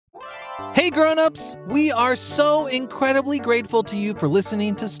Hey grown-ups, we are so incredibly grateful to you for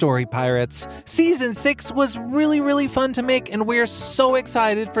listening to Story Pirates. Season 6 was really fun to make, and we're so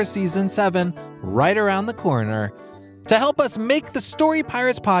excited for Season 7 right around the corner. To help us make the Story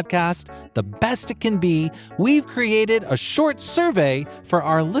Pirates podcast the best it can be, we've created a short survey for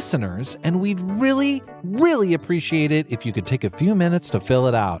our listeners, and we'd really appreciate it if you could take a few minutes to fill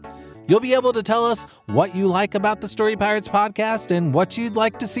it out. You'll be able to tell us what you like about the Story Pirates podcast and what you'd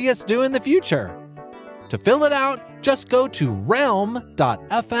like to see us do in the future. To fill it out, just go to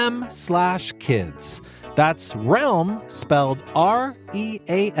realm.fm/kids. That's realm, spelled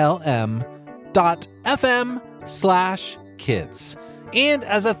REALM.FM/kids. And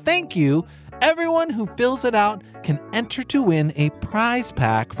as a thank you, everyone who fills it out can enter to win a prize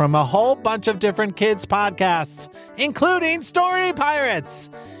pack from a whole bunch of different kids podcasts, including Story Pirates.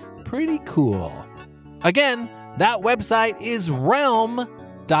 Pretty cool. Again, that website is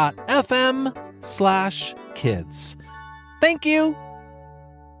realm.fm/kids. Thank you.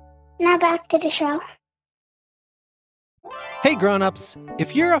 Now back to the show. Hey grown-ups,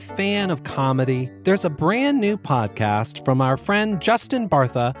 if you're a fan of comedy, there's a brand new podcast from our friend Justin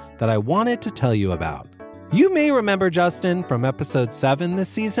Bartha that I wanted to tell you about. You may remember Justin from episode 7 this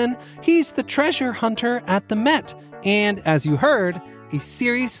season. He's the treasure hunter at the Met, and as you heard, a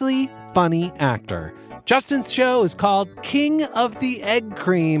seriously funny actor. Justin's show is called King of the Egg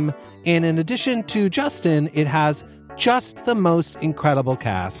Cream, and in addition to Justin, it has just the most incredible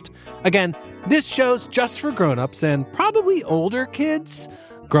cast. Again, this show's just for grown-ups and probably older kids.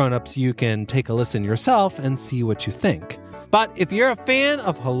 Grown-ups, you can take a listen yourself and see what you think. But if you're a fan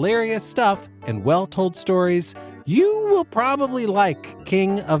of hilarious stuff and well-told stories, you will probably like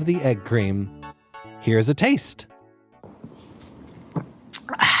King of the Egg Cream. Here's a taste.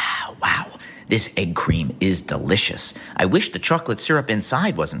 Wow, this egg cream is delicious. I wish the chocolate syrup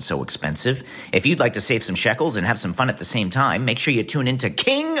inside wasn't so expensive. If you'd like to save some shekels and have some fun at the same time, make sure you tune into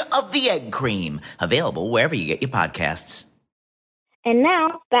King of the Egg Cream, available wherever you get your podcasts. And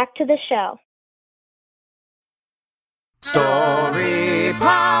now, back to the show. Story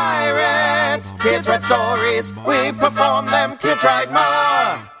Pirates! Kids write stories, we perform them, kids write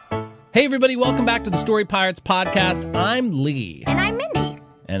more! Hey everybody, welcome back to the Story Pirates podcast. I'm Lee. And I'm Mindy.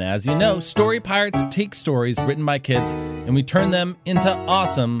 And as you know, Story Pirates take stories written by kids and we turn them into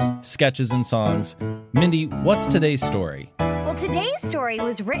awesome sketches and songs. Mindy, what's today's story? Well, today's story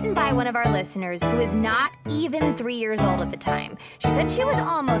was written by one of our listeners who is not even 3 years old at the time. She said she was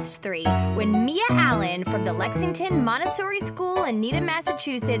almost 3 when Mia Allen from the Lexington Montessori School in Needham,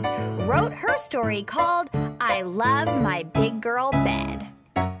 Massachusetts, wrote her story called I Love My Big Girl Bed.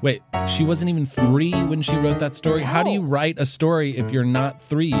 Wait, she wasn't even 3 when she wrote that story? No. How do you write a story if you're not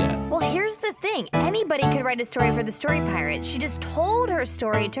 3 yet? Well, here's the thing. Anybody could write a story for the Story Pirates. She just told her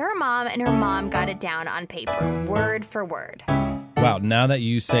story to her mom, and her mom got it down on paper, word for word. Wow, now that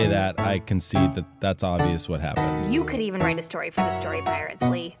you say that, I concede that that's obvious what happened. You could even write a story for the Story Pirates,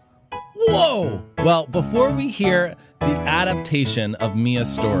 Lee. Whoa! Well, before we hear the adaptation of Mia's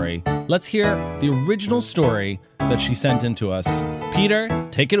story, let's hear the original story that she sent in to us. Peter,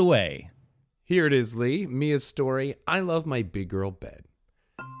 take it away. Here it is, Lee. Mia's story, I Love My Big Girl Bed.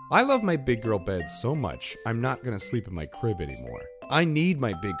 I love my big girl bed so much, I'm not going to sleep in my crib anymore. I need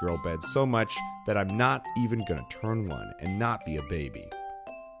my big girl bed so much that I'm not even going to turn one and not be a baby.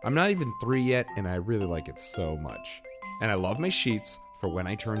 I'm not even 3 yet, and I really like it so much. And I love my sheets for when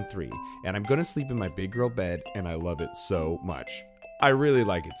I turn 3, and I'm going to sleep in my big girl bed, and I love it so much. I really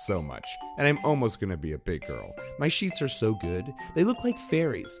like it so much, and I'm almost going to be a big girl. My sheets are so good. They look like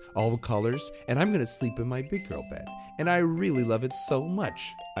fairies, all the colors, and I'm going to sleep in my big girl bed, and I really love it so much.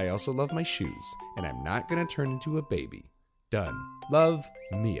 I also love my shoes, and I'm not going to turn into a baby. Done. Love,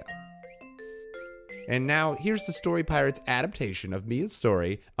 Mia. And now, here's the Story Pirates adaptation of Mia's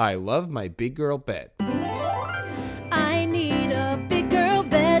story, I Love My Big Girl Bed. I need a big girl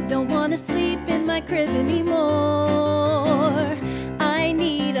bed, don't want to sleep in my crib anymore. I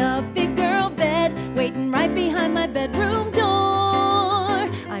need a big girl bed, waiting right behind my bedroom door.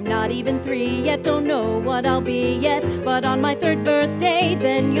 I'm not even 3 yet, don't know what I'll be yet, but on my 3rd birthday,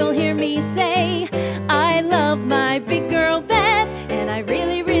 then you'll hear me say, I love my big girl bed, and I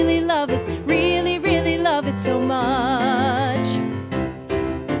really, really love it, really, really love it so much.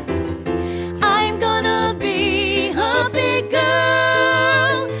 I'm gonna be a big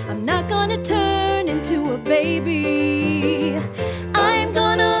girl, I'm not gonna turn into a baby. I'm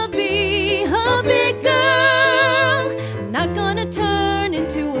gonna be a big girl, I'm not gonna turn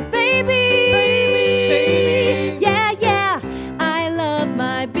into a baby. Yeah, yeah, I love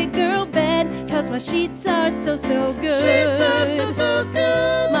my big girl bed, 'cause my sheets are so good. Sheets are so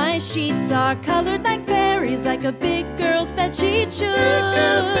good. My sheets are colored like fairies, like a big girl's bedsheet should.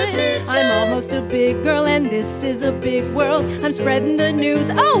 I'm almost a big girl and this is a big world. I'm spreading the news.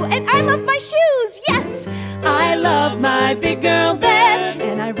 Oh, and I love my shoes. Yes, I love my big girl bed,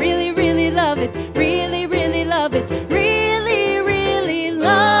 and I really, really love it. Really, really love it. Really, really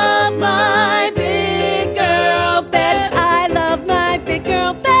love my big girl bed. I love my big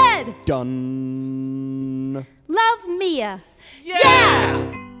girl bed. Done. Love Mia.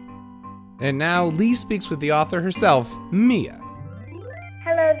 And now Lee speaks with the author herself, Mia.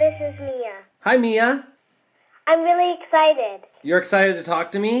 Hello, this is Mia. Hi, Mia. I'm really excited. You're excited to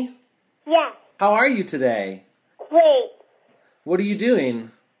talk to me? Yes. How are you today? Great. What are you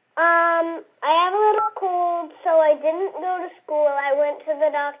doing? I have a little cold, so I didn't go to school. I went to the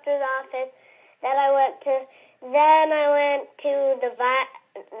doctor's office. Then I went to the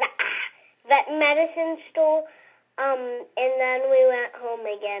vet medicine store. And then we went home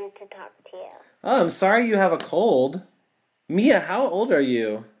again to talk to you. Oh, I'm sorry you have a cold. Mia, how old are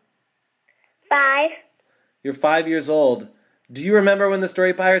you? 5. You're 5 years old. Do you remember when the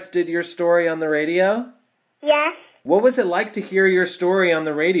Story Pirates did your story on the radio? Yes. What was it like to hear your story on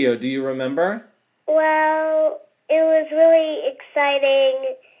the radio? Do you remember? Well, it was really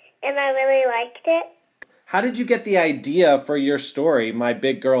exciting, and I really liked it. How did you get the idea for your story, My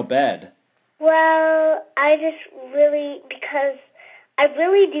Big Girl Bed? Well, because I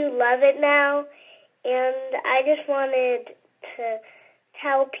really do love it now, and I just wanted to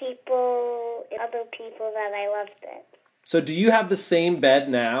tell other people that I loved it. So do you have the same bed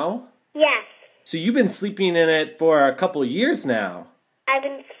now? Yes. So you've been sleeping in it for a couple years now. I've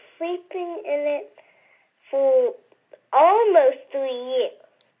been sleeping in it for almost 3 years.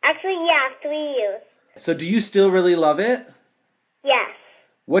 Actually, 3 years. So do you still really love it? Yes.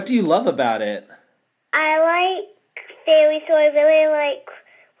 What do you love about it? I like fairies, so I really like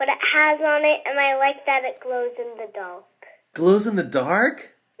what it has on it, and I like that it glows in the dark. Glows in the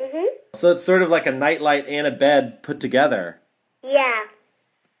dark? Mhm. So it's sort of like a nightlight and a bed put together. Yeah.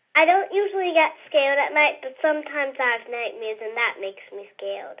 I don't usually get scared at night, but sometimes I have nightmares, and that makes me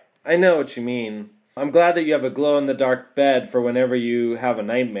scared. I know what you mean. I'm glad that you have a glow-in-the-dark bed for whenever you have a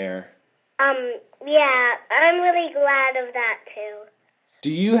nightmare. Yeah, I'm really glad of that, too.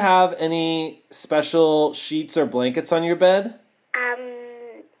 Do you have any special sheets or blankets on your bed?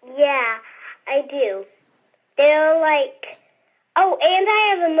 Yeah, I do. They're like... Oh, and I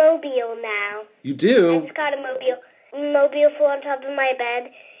have a mobile now. You do? I just got a mobile for on top of my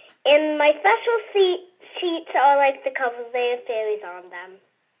bed. And my special sheets are like the covers. They have fairies on them.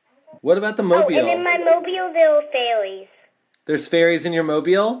 What about the mobile? Oh, and in my mobile there are fairies. There's fairies in your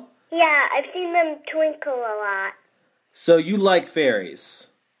mobile? Yeah, I've seen them twinkle a lot. So you like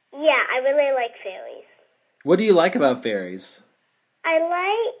fairies? Yeah, I really like fairies. What do you like about fairies? I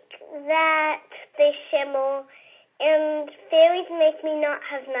like that they shimmer, and fairies make me not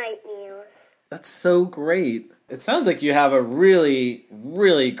have nightmares. That's so great. It sounds like you have a really,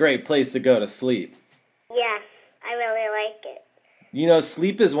 really great place to go to sleep. Yes, I really like it. You know,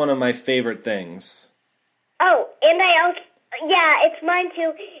 sleep is one of my favorite things. Oh, and I also... Yeah, it's mine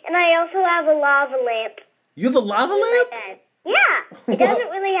too. And I also have a lava lamp. You have a lava lamp? Yeah, it doesn't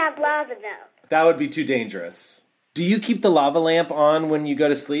really have lava though. That would be too dangerous. Do you keep the lava lamp on when you go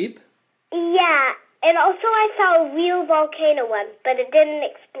to sleep? Yeah, and also I saw a real volcano once, but it didn't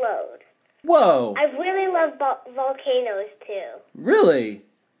explode. Whoa! I really love volcanoes too. Really?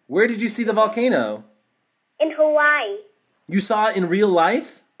 Where did you see the volcano? In Hawaii. You saw it in real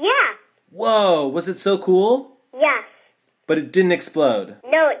life? Yeah. Whoa, was it so cool? Yes. But it didn't explode?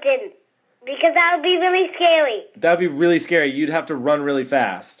 No, it didn't. Because that would be really scary. That would be really scary. You'd have to run really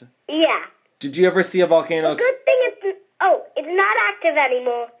fast. Yeah. Did you ever see a volcano? The good thing is, it's not active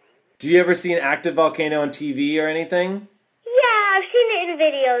anymore. Do you ever see an active volcano on TV or anything? Yeah, I've seen it in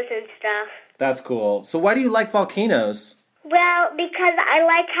videos and stuff. That's cool. So why do you like volcanoes? Well, because I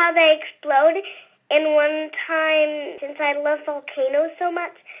like how they explode. And one time, since I love volcanoes so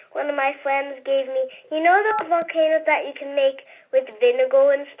much, one of my friends gave me, you know those volcanoes that you can make with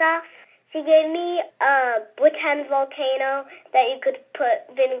vinegar and stuff? She gave me a Bhutan volcano that you could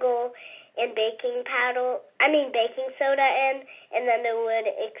put vinegar and baking soda in, and then it would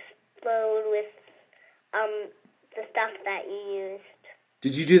explode with the stuff that you used.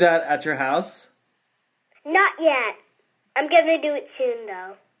 Did you do that at your house? Not yet. I'm going to do it soon,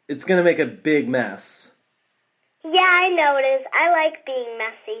 though. It's going to make a big mess. Yeah, I know it is. I like being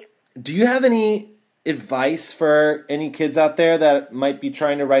messy. Do you have any advice for any kids out there that might be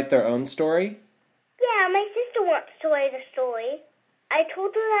trying to write their own story? Yeah, my sister wants to write a story. I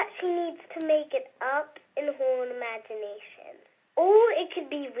told her that she needs to make it up in her own imagination. Or it could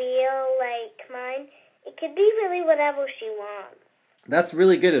be real, like It could be really whatever she wants. That's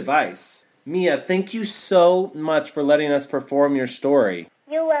really good advice. Mia, thank you so much for letting us perform your story.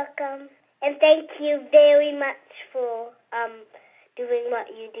 You're welcome. And thank you very much for doing what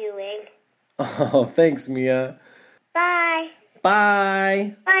you're doing. Oh, thanks, Mia. Bye.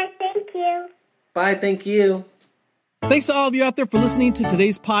 Bye. Bye, thank you. Bye, thank you. Thanks to all of you out there for listening to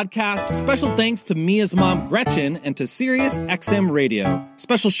today's podcast. Special thanks to Mia's mom, Gretchen, and to Sirius XM Radio.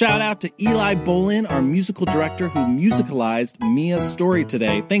 Special shout out to Eli Bolin, our musical director who musicalized Mia's story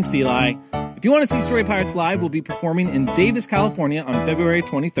today. Thanks, Eli. If you want to see Story Pirates live, we'll be performing in Davis, California on February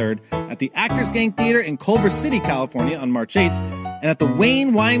 23rd, at the Actors Gang Theater in Culver City, California on March 8th, and at the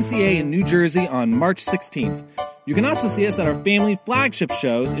Wayne YMCA in New Jersey on March 16th. You can also see us at our family flagship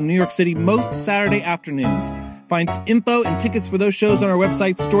shows in New York City most Saturday afternoons. Find info and tickets for those shows on our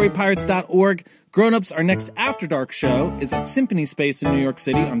website, storypirates.org. Grown-Ups, our next After Dark show, is at Symphony Space in New York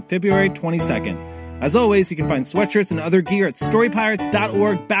City on February 22nd. As always, you can find sweatshirts and other gear at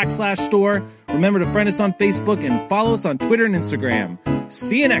storypirates.org/store. Remember to friend us on Facebook and follow us on Twitter and Instagram.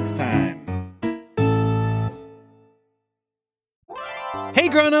 See you next time. Hey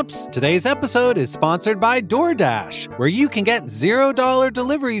grown-ups, today's episode is sponsored by DoorDash, where you can get $0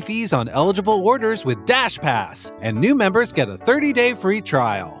 delivery fees on eligible orders with Dash Pass, and new members get a 30-day free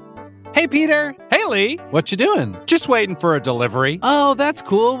trial. Hey Peter! Hey Lee! What you doing? Just waiting for a delivery. Oh, that's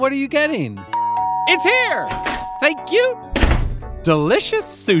cool. What are you getting? It's here! Thank you! Delicious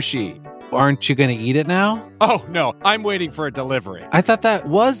sushi. Aren't you going to eat it now? Oh, no, I'm waiting for a delivery. I thought that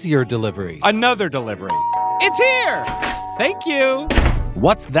was your delivery. Another delivery. It's here! Thank you!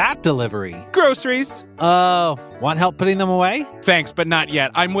 What's that delivery? Groceries. Oh, want help putting them away? Thanks, but not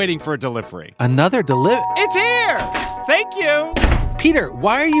yet. I'm waiting for a delivery. Another delivery? It's here! Thank you! Peter,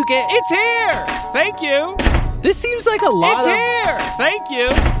 why are you getting... It's here! Thank you! This seems like a lot It's here! Thank you!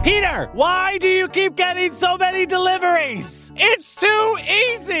 Peter, why do you keep getting so many deliveries? It's too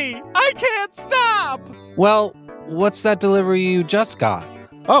easy! I can't stop! Well, what's that delivery you just got?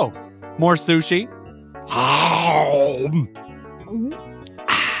 Oh, more sushi?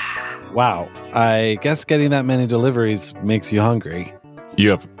 Wow, I guess getting that many deliveries makes you hungry.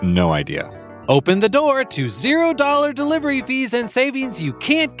 You have no idea. Open the door to $0 delivery fees and savings you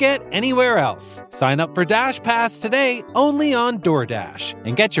can't get anywhere else. Sign up for Dash Pass today only on DoorDash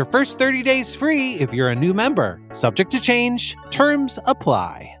and get your first 30 days free if you're a new member. Subject to change. Terms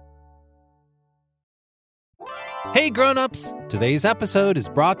apply. Hey grown-ups, today's episode is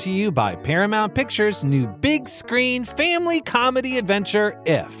brought to you by Paramount Pictures' new big screen family comedy adventure,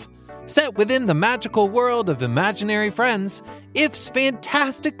 If. Set within the magical world of imaginary friends, If's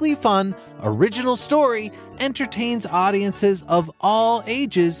fantastically fun, original story entertains audiences of all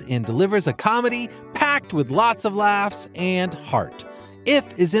ages and delivers a comedy packed with lots of laughs and heart. If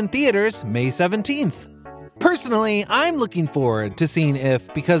is in theaters May 17th. Personally, I'm looking forward to seeing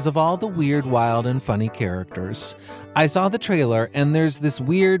If because of all the weird, wild, and funny characters. I saw the trailer, and there's this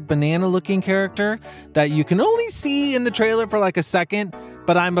weird banana-looking character that you can only see in the trailer for like a second,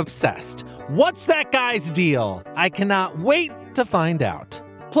 but I'm obsessed. What's that guy's deal? I cannot wait to find out.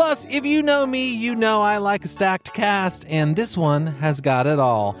 Plus, if you know me, you know I like a stacked cast, and this one has got it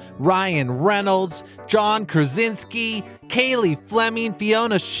all. Ryan Reynolds, John Krasinski, Kaylee Fleming,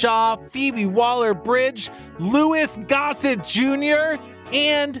 Fiona Shaw, Phoebe Waller-Bridge, Louis Gossett Jr.,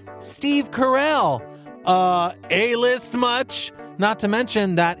 and Steve Carell. A-list much? Not to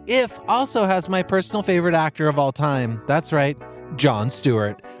mention that If also has my personal favorite actor of all time. That's right, Jon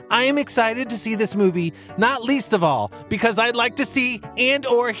Stewart. I am excited to see this movie, not least of all, because I'd like to see and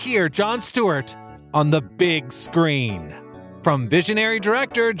or hear Jon Stewart on the big screen. From visionary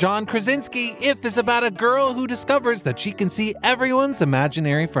director John Krasinski, If is about a girl who discovers that she can see everyone's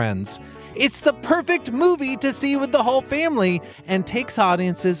imaginary friends. It's the perfect movie to see with the whole family and takes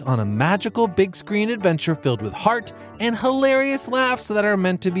audiences on a magical big screen adventure filled with heart and hilarious laughs that are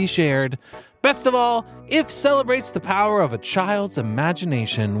meant to be shared. Best of all, If celebrates the power of a child's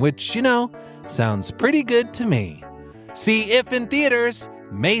imagination, which, you know, sounds pretty good to me. See If in theaters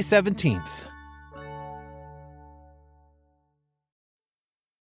May 17th.